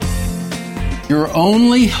Your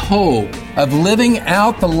only hope of living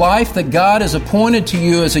out the life that God has appointed to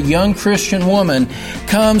you as a young Christian woman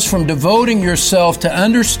comes from devoting yourself to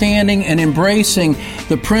understanding and embracing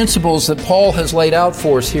the principles that Paul has laid out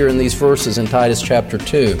for us here in these verses in Titus chapter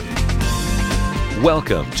 2.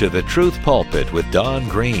 Welcome to the Truth Pulpit with Don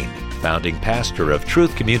Green, founding pastor of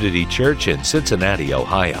Truth Community Church in Cincinnati,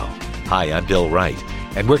 Ohio. Hi, I'm Bill Wright,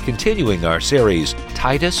 and we're continuing our series,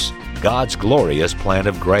 Titus, God's Glorious Plan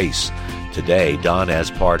of Grace. Today, Don has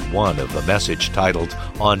part 1 of a message titled,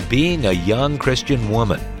 On Being a Young Christian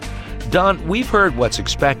Woman. Don, we've heard what's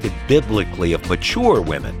expected biblically of mature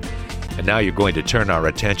women, and now you're going to turn our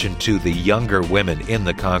attention to the younger women in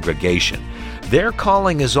the congregation. Their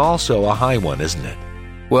calling is also a high one, isn't it?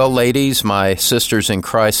 Well, ladies, my sisters in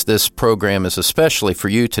Christ, this program is especially for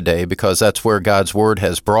you today because that's where God's Word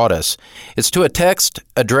has brought us. It's to a text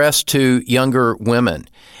addressed to younger women.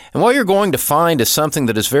 And what you're going to find is something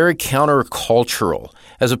that is very countercultural.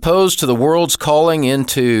 As opposed to the world's calling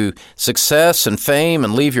into success and fame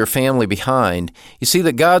and leave your family behind, you see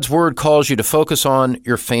that God's Word calls you to focus on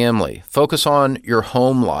your family, focus on your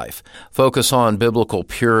home life, focus on biblical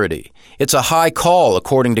purity. It's a high call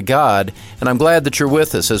according to God, and I'm glad that you're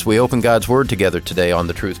with us as we open God's Word together today on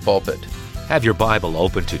the Truth Pulpit. Have your Bible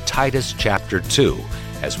open to Titus chapter 2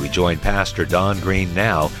 as we join Pastor Don Green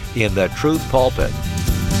now in the Truth Pulpit.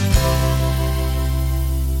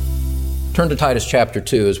 Turn to Titus chapter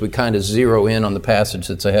 2 as we kind of zero in on the passage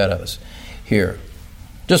that's ahead of us here.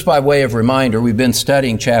 Just by way of reminder, we've been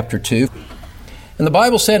studying chapter 2. And the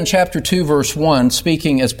Bible said in chapter 2, verse 1,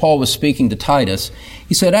 speaking as Paul was speaking to Titus,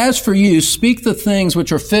 he said, "As for you, speak the things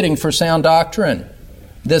which are fitting for sound doctrine."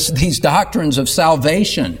 These doctrines of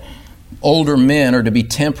salvation. Older men are to be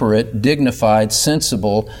temperate, dignified,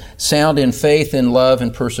 sensible, sound in faith, in love,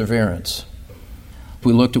 and perseverance.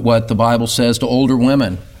 We looked at what the Bible says to older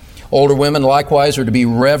women. Older women likewise are to be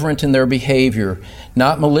reverent in their behavior,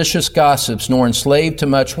 not malicious gossips, nor enslaved to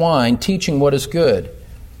much wine, teaching what is good.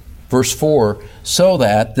 Verse 4, so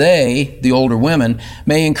that they, the older women,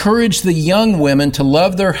 may encourage the young women to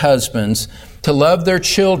love their husbands, to love their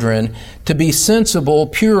children, to be sensible,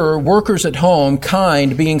 pure, workers at home,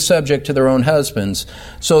 kind, being subject to their own husbands,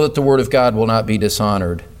 so that the word of God will not be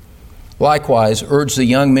dishonored. Likewise, urge the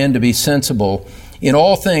young men to be sensible. In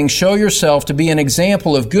all things, show yourself to be an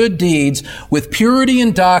example of good deeds with purity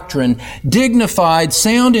in doctrine, dignified,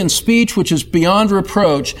 sound in speech which is beyond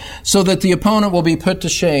reproach, so that the opponent will be put to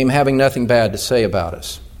shame, having nothing bad to say about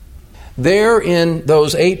us. There in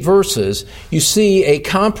those 8 verses, you see a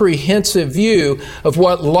comprehensive view of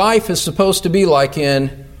what life is supposed to be like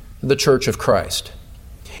in the Church of Christ.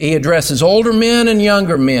 He addresses older men and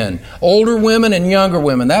younger men, older women and younger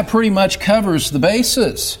women. That pretty much covers the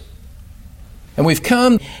bases. And we've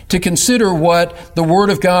come to consider what the Word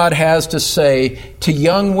of God has to say to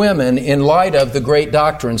young women in light of the great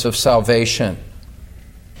doctrines of salvation.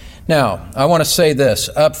 Now, I want to say this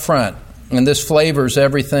up front, and this flavors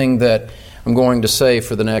everything that I'm going to say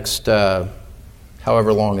for the next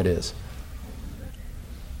however long it is.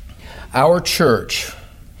 Our church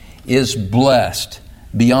is blessed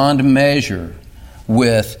beyond measure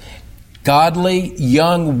with godly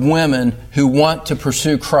young women who want to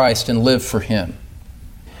pursue Christ and live for Him.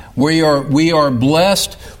 We are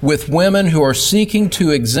blessed with women who are seeking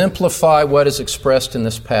to exemplify what is expressed in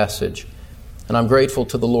this passage. And I'm grateful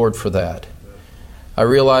to the Lord for that. I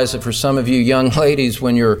realize that for some of you young ladies,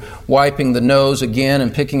 when you're wiping the nose again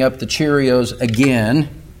and picking up the Cheerios again,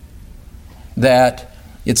 that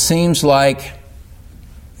it seems like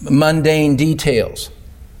mundane details.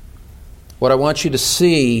 What I want you to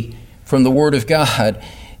see from the Word of God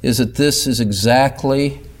is that this is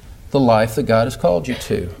exactly the life that God has called you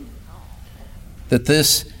to. That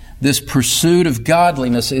this pursuit of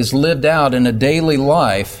godliness is lived out in a daily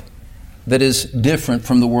life that is different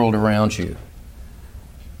from the world around you.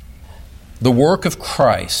 The work of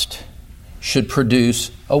Christ should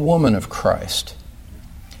produce a woman of Christ.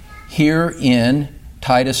 Here in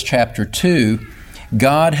Titus chapter 2,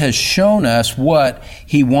 God has shown us what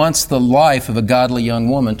He wants the life of a godly young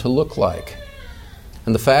woman to look like.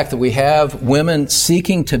 And the fact that we have women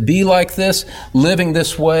seeking to be like this, living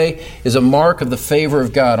this way, is a mark of the favor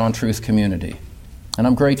of God on Truth Community. And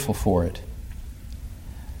I'm grateful for it.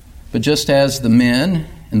 But just as the men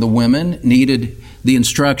and the women needed the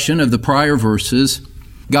instruction of the prior verses,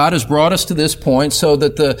 God has brought us to this point so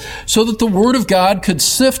that the Word of God could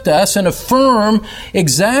sift us and affirm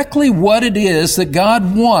exactly what it is that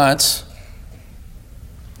God wants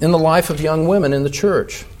in the life of young women in the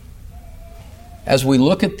church. As we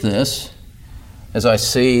look at this, as I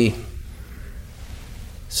see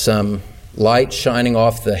some light shining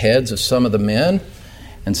off the heads of some of the men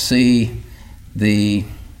and see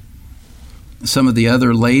some of the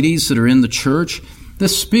other ladies that are in the church.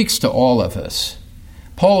 This speaks to all of us.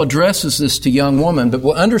 Paul addresses this to young women, but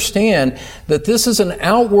we'll understand that this is an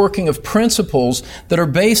outworking of principles that are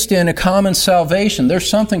based in a common salvation. There's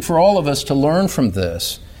something for all of us to learn from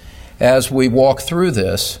this as we walk through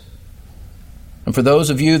this. And for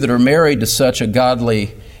those of you that are married to such a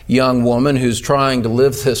godly young woman who's trying to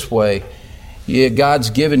live this way,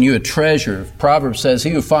 God's given you a treasure. Proverbs says,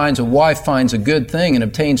 "He who finds a wife finds a good thing and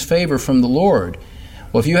obtains favor from the Lord."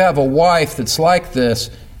 Well, if you have a wife that's like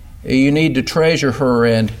this, you need to treasure her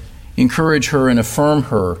and encourage her and affirm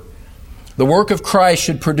her. The work of Christ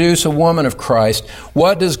should produce a woman of Christ.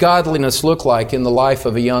 What does godliness look like in the life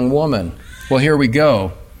of a young woman? Well, here we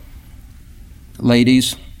go.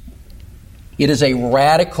 Ladies, it is a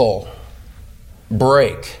radical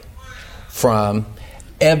break from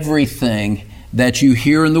everything that you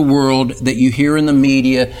hear in the world, that you hear in the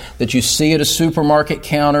media, that you see at a supermarket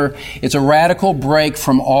counter. It's a radical break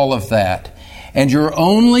from all of that. And your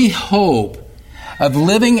only hope of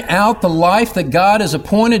living out the life that God has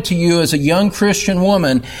appointed to you as a young Christian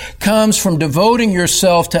woman comes from devoting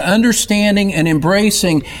yourself to understanding and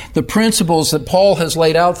embracing the principles that Paul has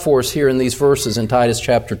laid out for us here in these verses in Titus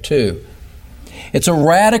chapter 2. It's a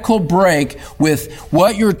radical break with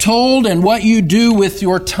what you're told and what you do with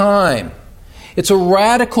your time. It's a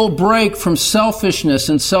radical break from selfishness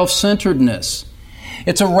and self-centeredness.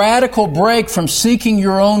 It's a radical break from seeking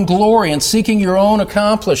your own glory and seeking your own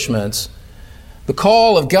accomplishments. The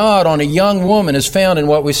call of God on a young woman is found in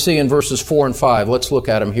what we see in verses 4 and 5. Let's look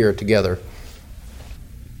at them here together.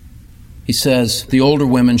 He says, the older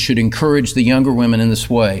women should encourage the younger women in this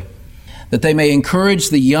way, that they may encourage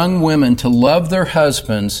the young women to love their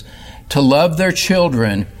husbands, to love their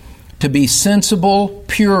children, to be sensible,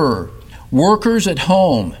 pure, workers at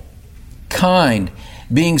home, kind,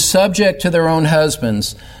 being subject to their own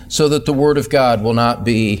husbands, so that the word of God will not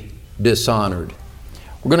be dishonored.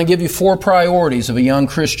 We're going to give you 4 priorities of a young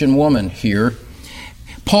Christian woman here.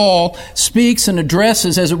 Paul speaks and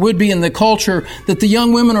addresses, as it would be in the culture, that the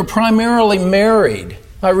young women are primarily married.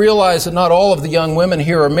 I realize that not all of the young women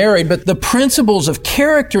here are married, but the principles of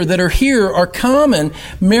character that are here are common,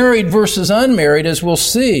 married versus unmarried, as we'll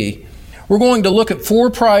see. We're going to look at 4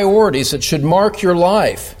 priorities that should mark your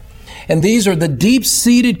life. And these are the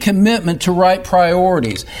deep-seated commitment to right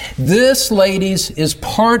priorities. This, ladies, is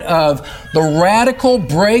part of the radical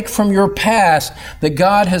break from your past that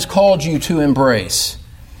God has called you to embrace.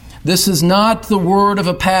 This is not the word of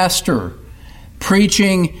a pastor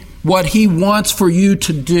preaching what he wants for you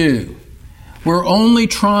to do. We're only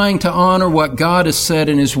trying to honor what God has said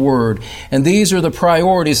in His Word. And these are the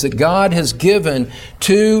priorities that God has given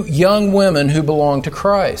to young women who belong to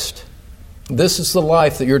Christ. This is the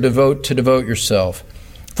life that you're to devote yourself.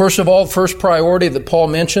 First of all, the first priority that Paul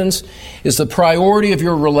mentions is the priority of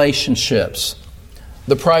your relationships.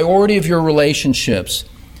 The priority of your relationships.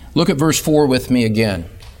 Look at verse 4 with me again.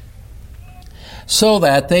 So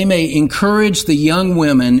that they may encourage the young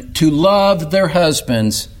women to love their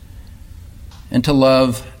husbands and to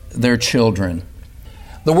love their children.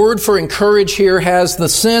 The word for encourage here has the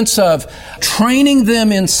sense of training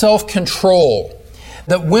them in self-control.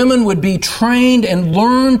 That women would be trained and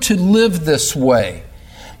learn to live this way.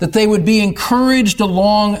 That they would be encouraged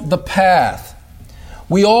along the path.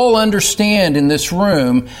 We all understand in this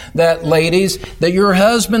room that, ladies, that your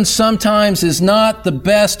husband sometimes is not the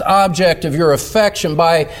best object of your affection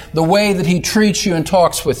by the way that he treats you and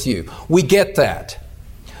talks with you. We get that.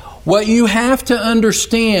 What you have to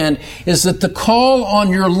understand is that the call on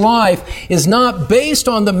your life is not based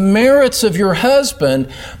on the merits of your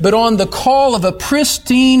husband, but on the call of a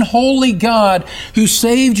pristine, holy God who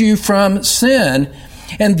saved you from sin.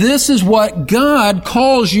 And this is what God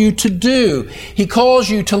calls you to do. He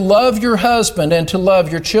calls you to love your husband and to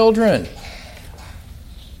love your children.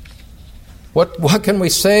 What can we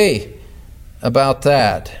say about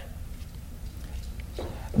that?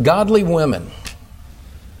 Godly women,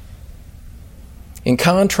 in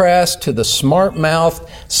contrast to the smart-mouthed,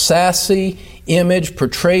 sassy image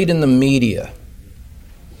portrayed in the media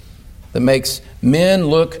that makes men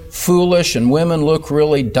look foolish and women look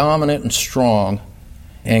really dominant and strong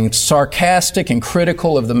and sarcastic and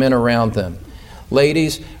critical of the men around them.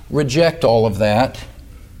 Ladies, reject all of that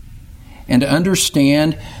and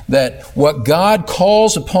understand that what God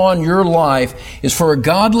calls upon your life is for a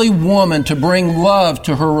godly woman to bring love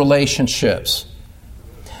to her relationships.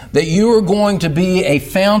 That you are going to be a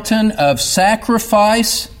fountain of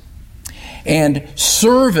sacrifice and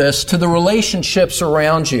service to the relationships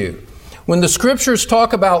around you. When the Scriptures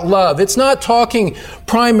talk about love, it's not talking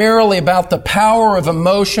primarily about the power of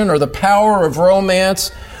emotion or the power of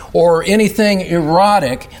romance or anything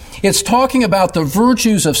erotic. It's talking about the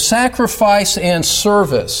virtues of sacrifice and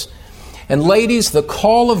service. And ladies, the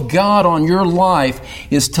call of God on your life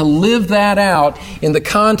is to live that out in the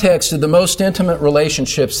context of the most intimate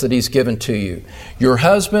relationships that He's given to you. Your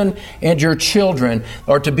husband and your children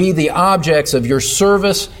are to be the objects of your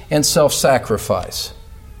service and self-sacrifice.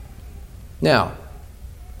 Now,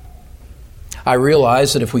 I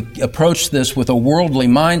realize that if we approach this with a worldly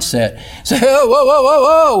mindset, say, oh,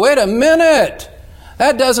 whoa, wait a minute.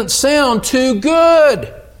 That doesn't sound too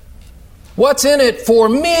good. What's in it for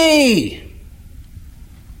me?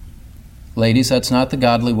 Ladies, that's not the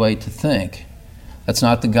godly way to think. That's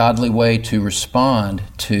not the godly way to respond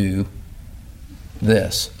to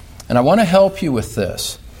this. And I want to help you with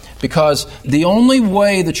this, because the only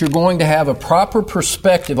way that you're going to have a proper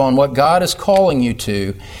perspective on what God is calling you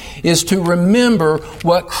to is to remember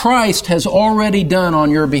what Christ has already done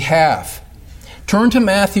on your behalf. Turn to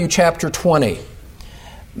Matthew chapter 20.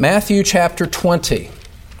 Matthew chapter 20.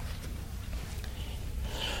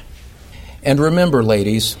 And remember,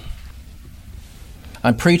 ladies,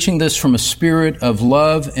 I'm preaching this from a spirit of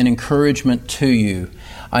love and encouragement to you.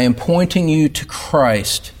 I am pointing you to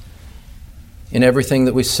Christ in everything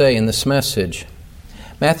that we say in this message.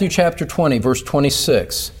 Matthew chapter 20, verse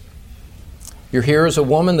 26. You're here as a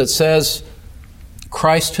woman that says,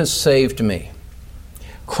 Christ has saved me.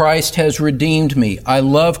 Christ has redeemed me. I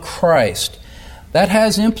love Christ. That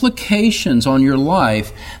has implications on your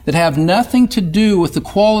life that have nothing to do with the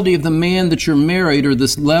quality of the man that you're married or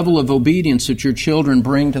this level of obedience that your children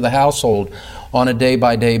bring to the household on a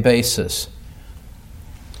day-by-day basis.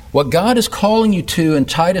 What God is calling you to in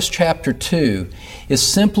Titus chapter 2 is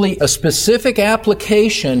simply a specific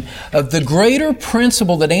application of the greater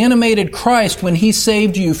principle that animated Christ when He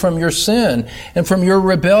saved you from your sin and from your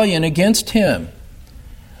rebellion against Him.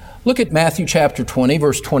 Look at Matthew chapter 20,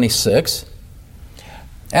 verse 26.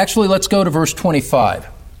 Actually, let's go to verse 25.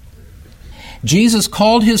 Jesus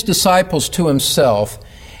called His disciples to Himself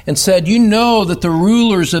and said, you know that the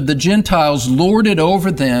rulers of the Gentiles lord it over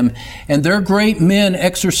them, and their great men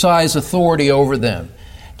exercise authority over them.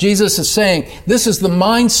 Jesus is saying, this is the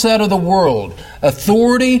mindset of the world.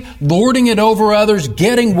 Authority, lording it over others,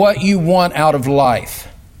 getting what you want out of life.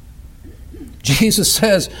 Jesus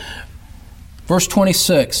says, verse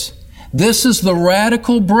 26, this is the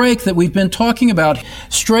radical break that we've been talking about,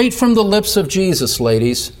 straight from the lips of Jesus,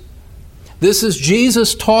 ladies. This is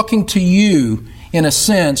Jesus talking to you, in a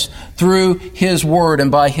sense, through His Word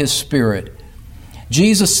and by His Spirit.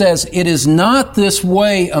 Jesus says, it is not this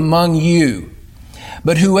way among you,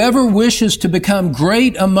 but whoever wishes to become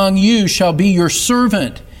great among you shall be your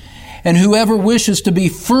servant, and whoever wishes to be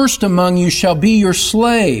first among you shall be your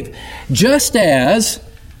slave, just as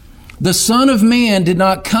the Son of Man did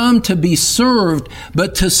not come to be served,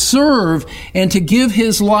 but to serve and to give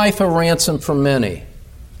His life a ransom for many.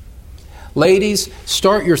 Ladies,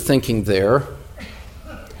 start your thinking there.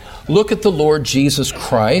 Look at the Lord Jesus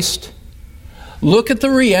Christ. Look at the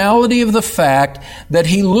reality of the fact that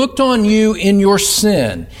He looked on you in your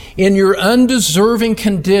sin, in your undeserving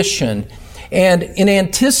condition, and in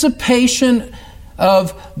anticipation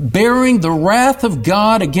of bearing the wrath of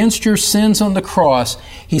God against your sins on the cross,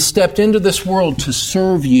 He stepped into this world to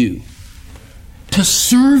serve you. To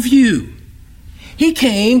serve you. He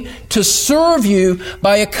came to serve you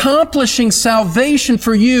by accomplishing salvation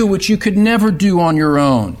for you, which you could never do on your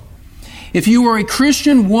own. If you are a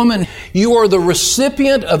Christian woman, you are the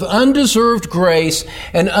recipient of undeserved grace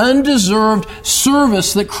and undeserved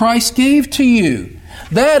service that Christ gave to you.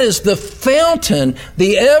 That is the fountain,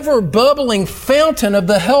 the ever-bubbling fountain of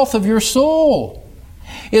the health of your soul.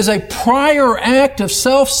 Is a prior act of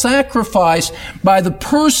self-sacrifice by the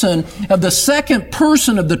person of the second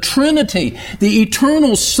person of the Trinity, the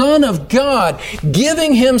eternal Son of God,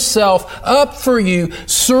 giving Himself up for you,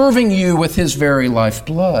 serving you with His very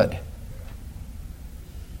lifeblood.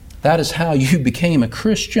 That is how you became a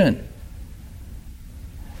Christian.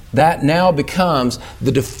 That now becomes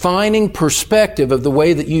the defining perspective of the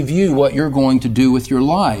way that you view what you're going to do with your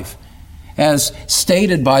life, as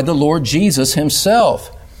stated by the Lord Jesus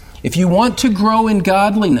Himself. If you want to grow in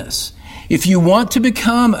godliness, if you want to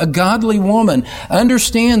become a godly woman,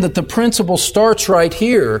 understand that the principle starts right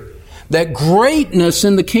here, that greatness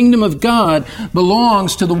in the kingdom of God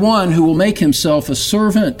belongs to the one who will make himself a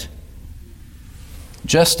servant.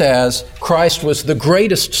 Just as Christ was the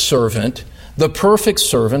greatest servant, the perfect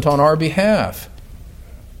servant on our behalf.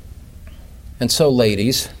 And so,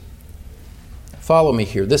 ladies, follow me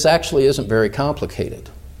here. This actually isn't very complicated.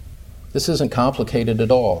 This isn't complicated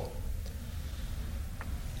at all.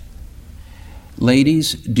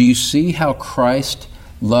 Ladies, do you see how Christ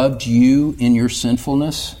loved you in your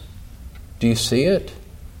sinfulness? Do you see it?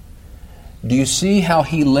 Do you see how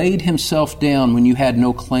He laid Himself down when you had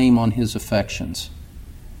no claim on His affections?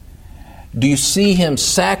 Do you see Him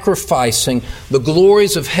sacrificing the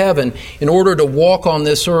glories of heaven in order to walk on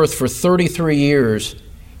this earth for 33 years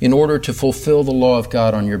in order to fulfill the law of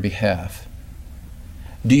God on your behalf?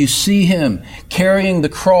 Do you see Him carrying the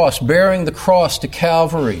cross, bearing the cross to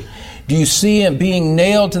Calvary? Do you see Him being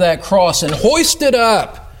nailed to that cross and hoisted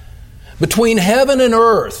up between heaven and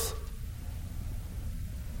earth,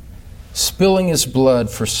 spilling His blood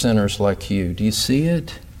for sinners like you? Do you see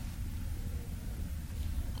it?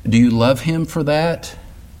 Do you love Him for that?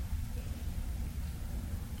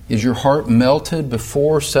 Is your heart melted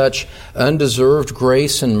before such undeserved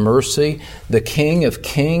grace and mercy? The King of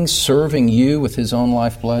Kings serving you with His own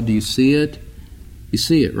lifeblood. Do you see it? You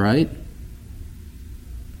see it, right?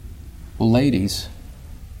 Well, ladies,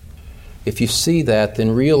 if you see that,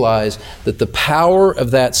 then realize that the power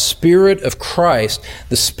of that Spirit of Christ,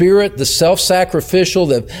 the Spirit, the self-sacrificial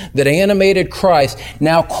that animated Christ,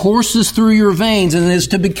 now courses through your veins and is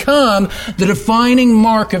to become the defining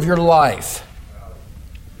mark of your life.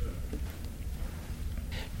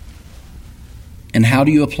 And how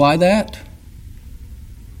do you apply that?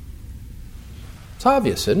 It's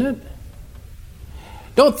obvious, isn't it?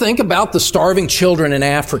 Don't think about the starving children in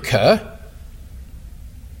Africa.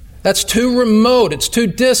 That's too remote. It's too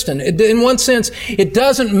distant. In one sense, it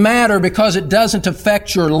doesn't matter because it doesn't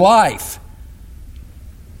affect your life.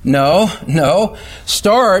 No.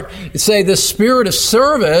 Say the spirit of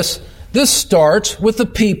service, this starts with the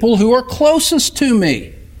people who are closest to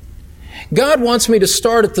me. God wants me to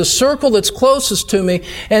start at the circle that's closest to me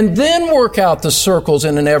and then work out the circles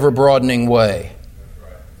in an ever-broadening way.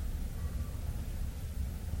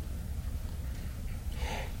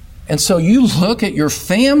 And so you look at your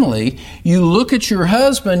family, you look at your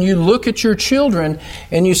husband, you look at your children,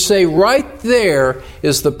 and you say, right there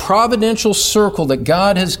is the providential circle that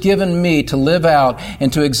God has given me to live out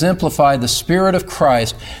and to exemplify the Spirit of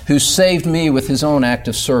Christ who saved me with His own act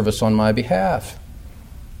of service on my behalf.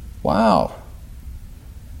 Wow.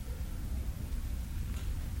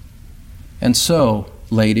 And so,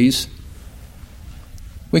 ladies,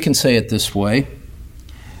 we can say it this way.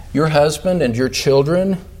 Your husband and your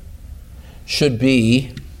children should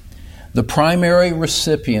be the primary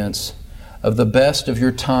recipients of the best of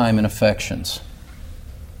your time and affections.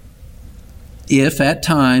 If at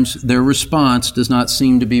times their response does not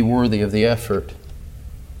seem to be worthy of the effort.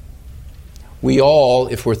 We all,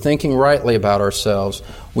 if we're thinking rightly about ourselves,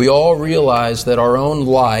 we all realize that our own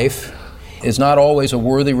life is not always a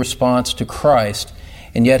worthy response to Christ,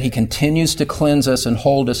 and yet He continues to cleanse us and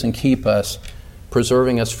hold us and keep us,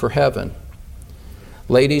 preserving us for heaven.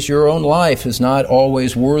 Ladies, your own life is not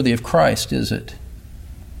always worthy of Christ, is it?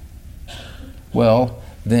 Well,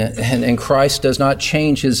 then, and Christ does not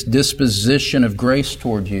change His disposition of grace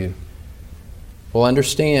toward you. Well,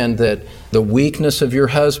 understand that the weakness of your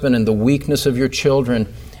husband and the weakness of your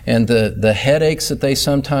children and the headaches that they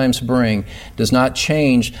sometimes bring does not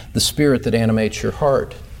change the spirit that animates your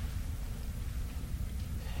heart.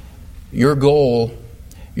 Your goal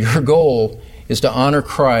is to honor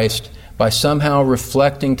Christ by somehow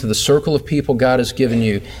reflecting to the circle of people God has given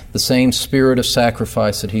you the same spirit of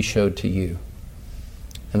sacrifice that He showed to you.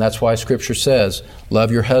 And that's why Scripture says,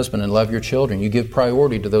 love your husband and love your children. You give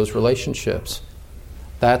priority to those relationships.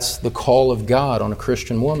 That's the call of God on a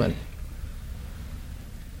Christian woman.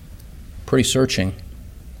 Pretty searching.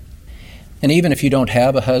 And even if you don't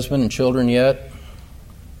have a husband and children yet,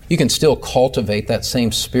 you can still cultivate that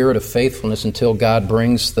same spirit of faithfulness until God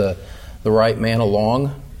brings the right man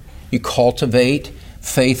along. You cultivate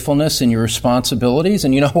faithfulness in your responsibilities.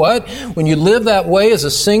 And you know what? When you live that way as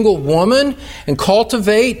a single woman and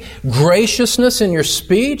cultivate graciousness in your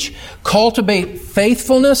speech, cultivate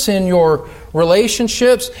faithfulness in your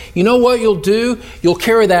relationships, you know what you'll do? You'll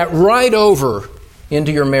carry that right over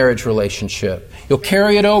into your marriage relationship. You'll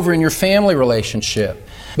carry it over in your family relationship.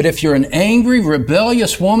 But if you're an angry,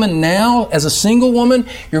 rebellious woman now, as a single woman,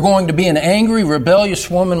 you're going to be an angry, rebellious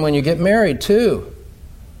woman when you get married too.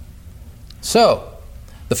 So,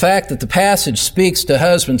 the fact that the passage speaks to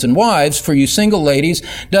husbands and wives for you single ladies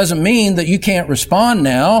doesn't mean that you can't respond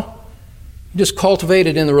now. You just cultivate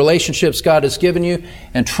it in the relationships God has given you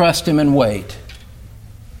and trust Him and wait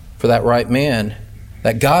for that right man,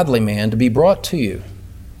 that godly man, to be brought to you.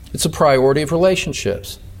 It's a priority of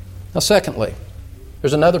relationships. Now, secondly,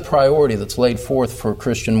 there's another priority that's laid forth for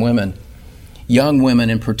Christian women, young women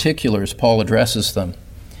in particular, as Paul addresses them.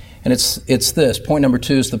 And it's this. Point number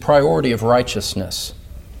 2 is the priority of righteousness.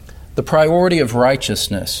 The priority of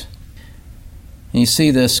righteousness. And you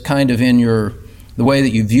see this kind of in the way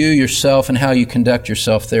that you view yourself and how you conduct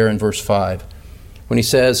yourself there in verse 5. When he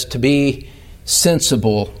says to be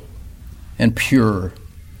sensible and pure.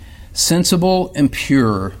 Sensible and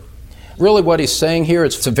pure. Really what he's saying here,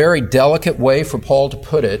 it's a very delicate way for Paul to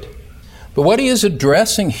put it. But what he is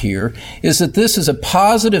addressing here is that this is a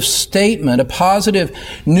positive statement, a positive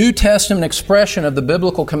New Testament expression of the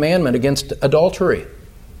biblical commandment against adultery.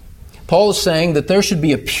 Paul is saying that there should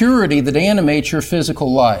be a purity that animates your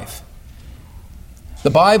physical life. The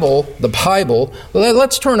Bible,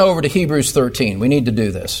 let's turn over to Hebrews 13. We need to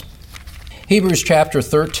do this. Hebrews chapter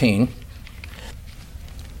 13.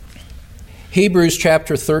 Hebrews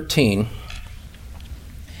chapter 13,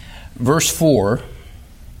 verse 4,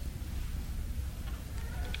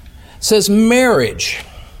 says marriage.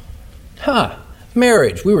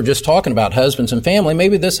 Marriage. We were just talking about husbands and family.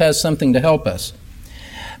 Maybe this has something to help us.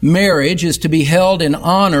 Marriage is to be held in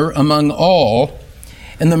honor among all,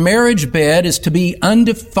 and the marriage bed is to be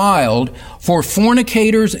undefiled, for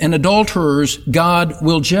fornicators and adulterers God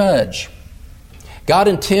will judge. God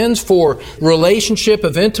intends for relationship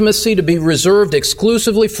of intimacy to be reserved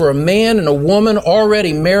exclusively for a man and a woman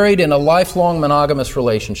already married in a lifelong monogamous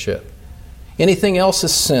relationship. Anything else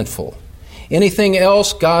is sinful. Anything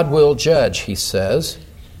else God will judge, he says.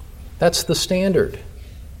 That's the standard.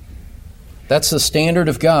 That's the standard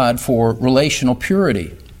of God for relational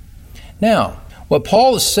purity. Now, what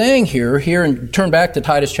Paul is saying here, and turn back to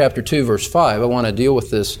Titus chapter 2, verse 5. I want to deal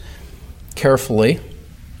with this carefully.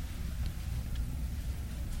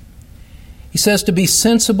 He says to be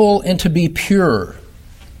sensible and to be pure.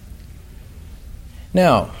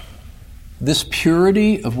 Now, this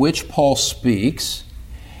purity of which Paul speaks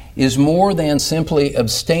is more than simply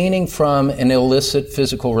abstaining from an illicit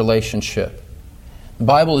physical relationship. The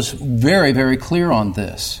Bible is very, very clear on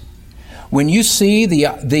this. When you see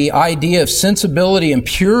the idea of sensibility and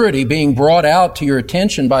purity being brought out to your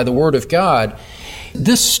attention by the Word of God,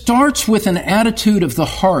 this starts with an attitude of the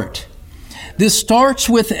heart. This starts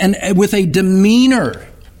with a demeanor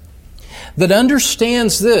that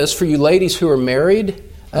understands this. For you ladies who are married,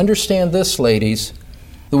 understand this, ladies,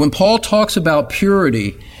 that when Paul talks about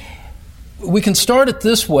purity, we can start it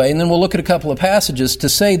this way, and then we'll look at a couple of passages to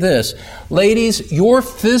say this. Ladies, your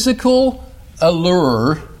physical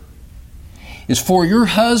allure is for your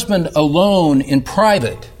husband alone in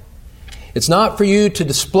private. It's not for you to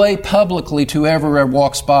display publicly to whoever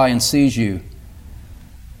walks by and sees you.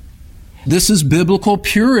 This is biblical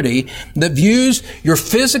purity that views your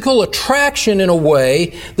physical attraction in a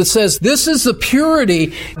way that says this is the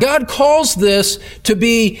purity. God calls this to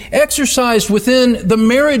be exercised within the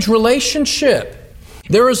marriage relationship.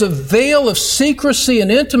 There is a veil of secrecy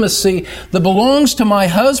and intimacy that belongs to my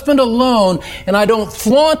husband alone, and I don't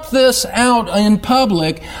flaunt this out in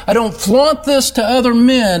public. I don't flaunt this to other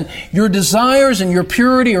men. Your desires and your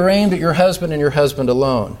purity are aimed at your husband and your husband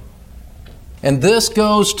alone. And this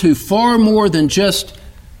goes to far more than just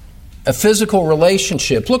a physical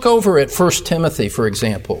relationship. Look over at 1 Timothy, for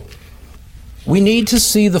example. We need to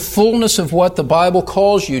see the fullness of what the Bible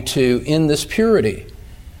calls you to in this purity.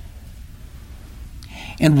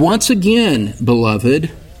 And once again,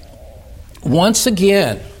 beloved, once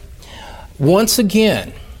again,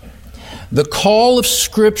 the call of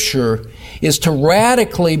Scripture is to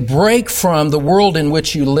radically break from the world in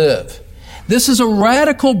which you live. This is a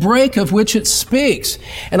radical break of which it speaks.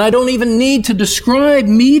 And I don't even need to describe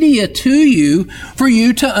media to you for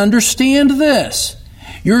you to understand this.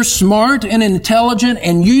 You're smart and intelligent,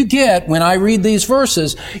 and you get, when I read these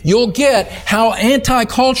verses, you'll get how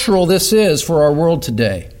anti-cultural this is for our world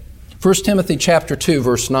today. 1 Timothy chapter 2,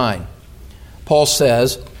 verse 9. Paul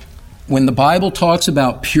says, when the Bible talks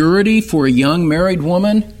about purity for a young married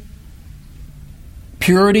woman,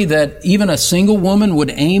 purity that even a single woman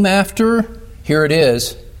would aim after, here it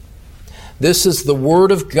is. This is the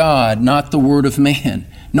Word of God, not the word of man.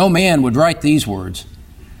 No man would write these words.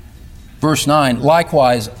 Verse 9,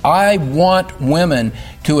 likewise, I want women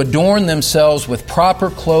to adorn themselves with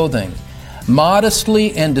proper clothing,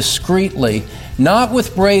 modestly and discreetly, not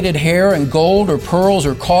with braided hair and gold or pearls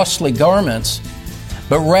or costly garments,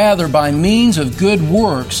 but rather by means of good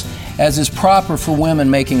works, as is proper for women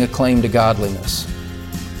making a claim to godliness.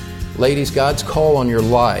 Ladies, God's call on your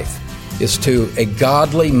life is to a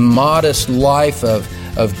godly, modest life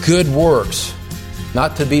of good works,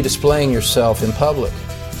 not to be displaying yourself in public.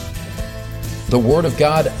 The Word of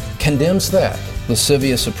God condemns that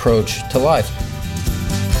lascivious approach to life.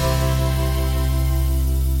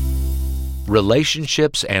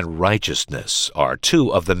 Relationships and righteousness are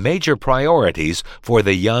two of the major priorities for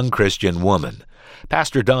the young Christian woman.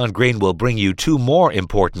 Pastor Don Green will bring you two more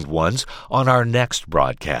important ones on our next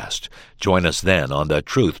broadcast. Join us then on the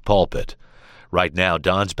Truth Pulpit. Right now,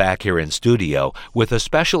 Don's back here in studio with a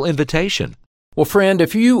special invitation. Well, friend,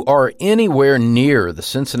 if you are anywhere near the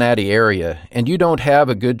Cincinnati area and you don't have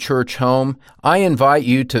a good church home, I invite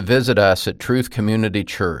you to visit us at Truth Community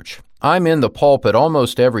Church. I'm in the pulpit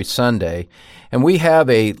almost every Sunday, and we have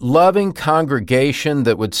a loving congregation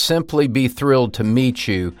that would simply be thrilled to meet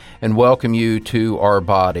you and welcome you to our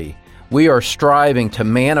body. We are striving to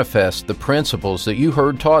manifest the principles that you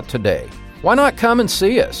heard taught today. Why not come and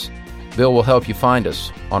see us? Bill will help you find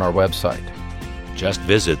us on our website. Just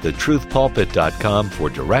visit thetruthpulpit.com for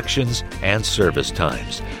directions and service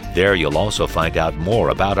times. There you'll also find out more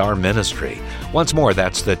about our ministry. Once more,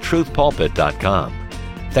 that's thetruthpulpit.com.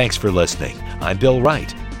 Thanks for listening. I'm Bill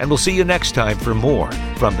Wright, and we'll see you next time for more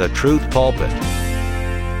from the Truth Pulpit.